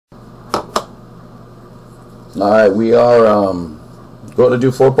Alright, we are going to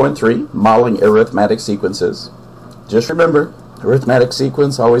do 4.3, modeling arithmetic sequences. Just remember, arithmetic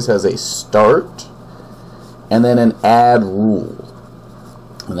sequence always has a start and then an add rule.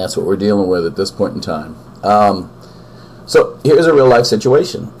 And that's what we're dealing with at this point in time. So here's a real life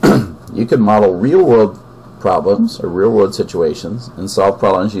situation. You can model real world problems or real world situations and solve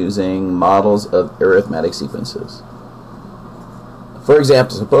problems using models of arithmetic sequences. For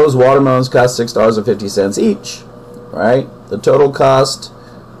example, suppose watermelons cost $6.50 each, right? The total cost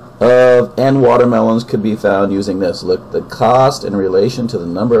of n watermelons could be found using this. Look, the cost in relation to the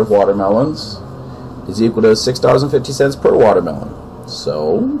number of watermelons is equal to $6.50 per watermelon.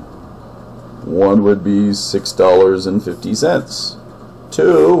 So, one would be $6.50.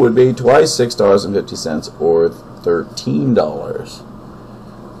 Two would be twice $6.50, or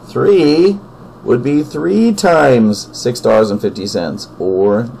 $13. Three would be 3 times $6.50,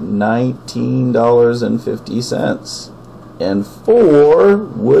 or $19.50. And 4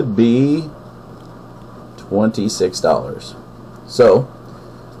 would be $26. So,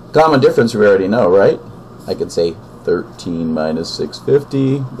 common difference we already know, right? I could say 13 minus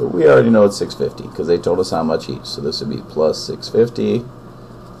 650, but we already know it's 650 because they told us how much each. So this would be plus 650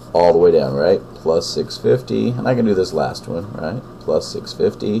 all the way down, right? Plus 650, and I can do this last one, right? Plus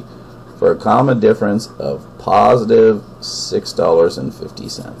 650 for a common difference of positive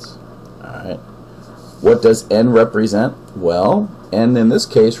 $6.50. All right. What does n represent? Well, n in this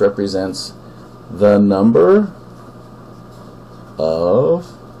case represents the number of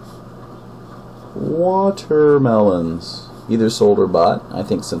watermelons, either sold or bought. I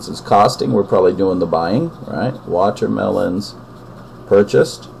think since it's costing, we're probably doing the buying, right? Watermelons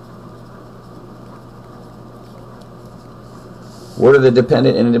purchased. What are the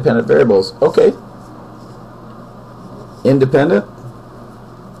dependent and independent variables? Okay. Independent,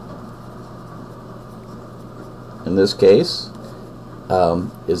 in this case,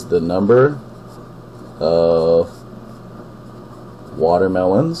 is the number of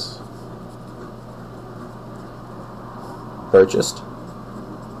watermelons purchased.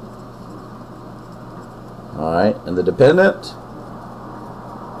 Alright, and the dependent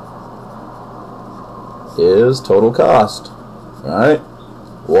is total cost. Alright,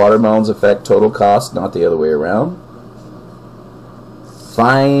 watermelons affect total cost, not the other way around.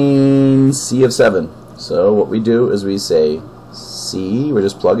 Find C of 7. So what we do is we say C, we're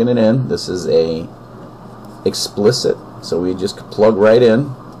just plugging it in. This is a explicit, so we just plug right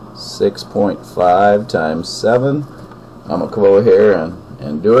in 6.5 times 7. I'm going to come over here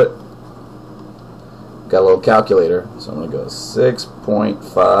and do it. Got a little calculator, so I'm going to go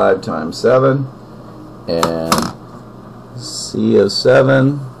 6.5 times 7, and C of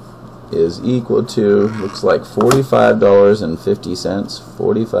 7 is equal to, looks like $45.50.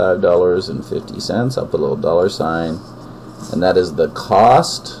 $45.50. I'll put a little dollar sign, and that is the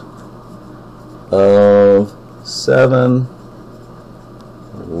cost of 7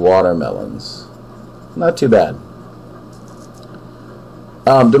 watermelons. Not too bad.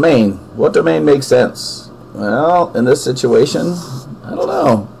 Domain. What domain makes sense? Well, in this situation, I don't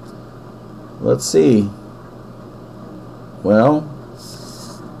know. Let's see. Well,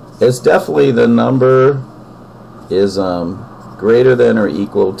 it's definitely the number is greater than or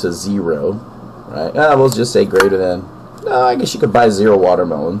equal to 0, right? We'll just say greater than. No, I guess you could buy 0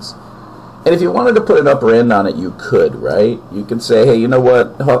 watermelons. And if you wanted to put an upper end on it, you could, right? You could say, hey, you know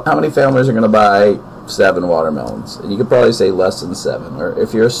what? How many families are going to buy 7 watermelons? And you could probably say less than 7. Or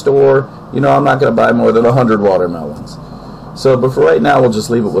if you're a store, you know, I'm not going to buy more than 100 watermelons. So, but for right now, we'll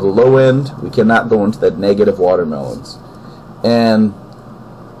just leave it with a low end. We cannot go into the negative watermelons. And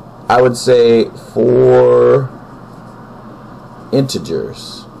I would say 4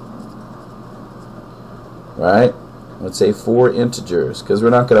 integers, right? I would say 4 integers because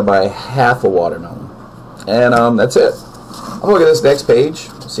we're not going to buy half a watermelon. And that's it. I'll look at this next page,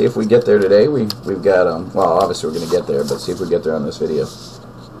 see if we get there today. We've got, well, obviously we're going to get there, but see if we get there on this video.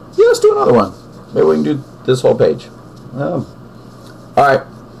 Yeah, let's do another one. Maybe we can do this whole page. Alright,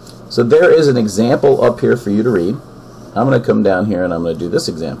 so there is an example up here for you to read. I'm going to come down here and I'm going to do this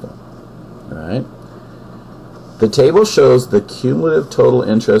example. Alright. The table shows the cumulative total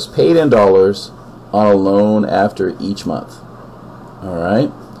interest paid in dollars on a loan after each month.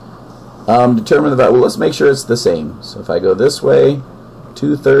 Alright. Determine the value. Well, let's make sure it's the same. So if I go this way,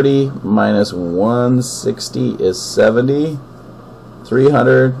 230 minus 160 is 70.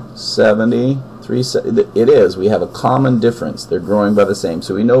 370. It is. We have a common difference. They're growing by the same.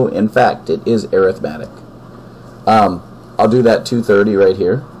 So we know, in fact, it is arithmetic. I'll do that 230 right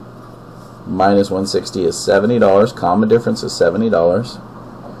here. Minus 160 is $70. Common difference is $70.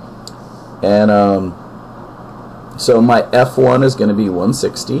 And So my F1 is going to be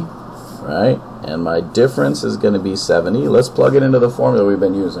 160, right? And my difference is going to be 70. Let's plug it into the formula we've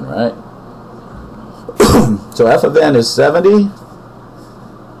been using, right? So F of n is 70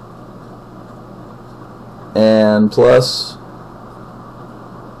 and plus,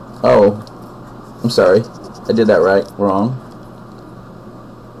 oh, I'm sorry, I did that right, wrong.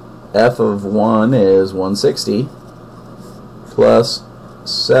 F of 1 is 160 plus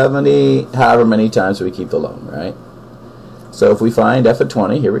 70, however many times we keep the loan, right? So if we find F of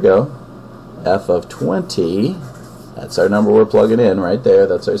 20, here we go, F of 20, that's our number we're plugging in right there,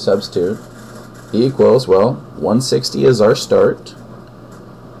 that's our substitute, equals, well, 160 is our start,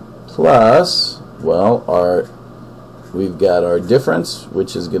 plus, well, we've got our difference,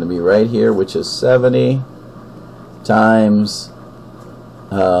 which is going to be right here, which is 70 times,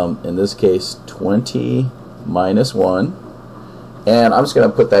 in this case, 20 minus 1. And I'm just going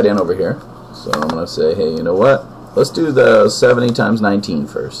to put that in over here. So I'm going to say, hey, you know what? Let's do the 70 times 19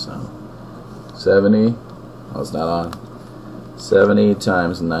 first. So 70, oh, it's not on. 70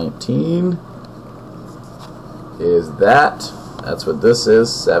 times 19 is that. That's what this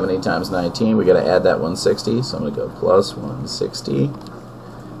is, 70 times 19. We got to add that 160, so I'm going to go plus 160.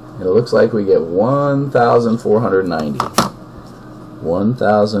 And it looks like we get 1,490.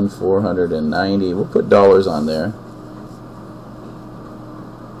 1,490. We'll put dollars on there.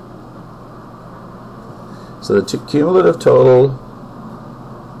 So the cumulative total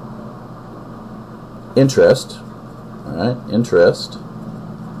interest, all right, interest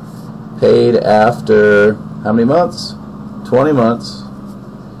paid after how many months? 20 months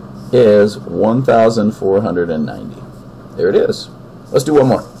is 1,490. There it is. Let's do one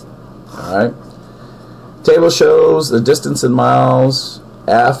more. All right. Table shows the distance in miles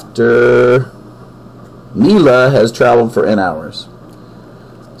after Mila has traveled for n hours.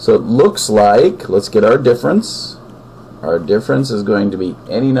 So it looks like, let's get our difference. Our difference is going to be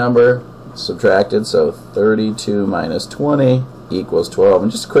any number subtracted, so 32 minus 20 equals 12.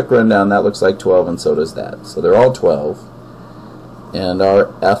 And just a quick rundown, that looks like 12, and so does that. So they're all 12. And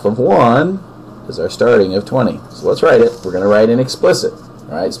our F of 1 is our starting of 20. So let's write it. We're going to write in explicit,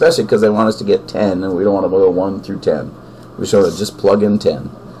 all right? Especially because they want us to get 10, and we don't want to go 1 through 10. We should just plug in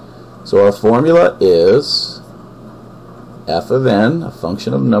 10. So our formula is F of n, a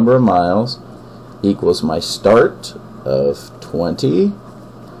function of number of miles, equals my start of 20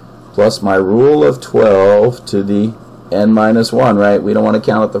 plus my rule of 12 to the n minus 1, right? We don't want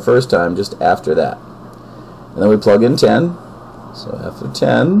to count it the first time, just after that. And then we plug in 10. So F of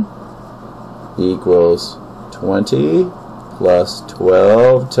 10 equals 20 plus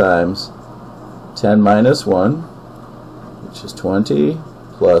 12 times 10 minus 1, which is 20,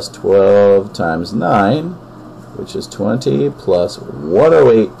 plus 12 times 9, which is 20, plus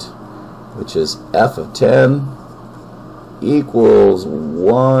 108, which is F of 10, equals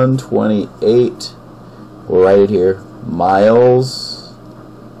 128. We'll write it here, miles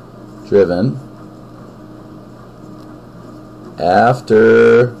driven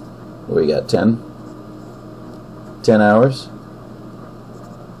after, what we got, 10 hours?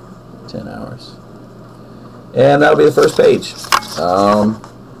 10 hours. And that'll be the first page.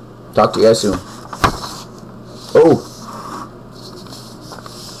 Talk to you guys soon. Oh!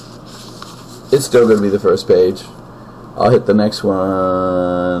 It's still going to be the first page. I'll hit the next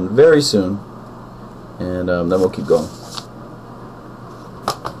one very soon. And then we'll keep going.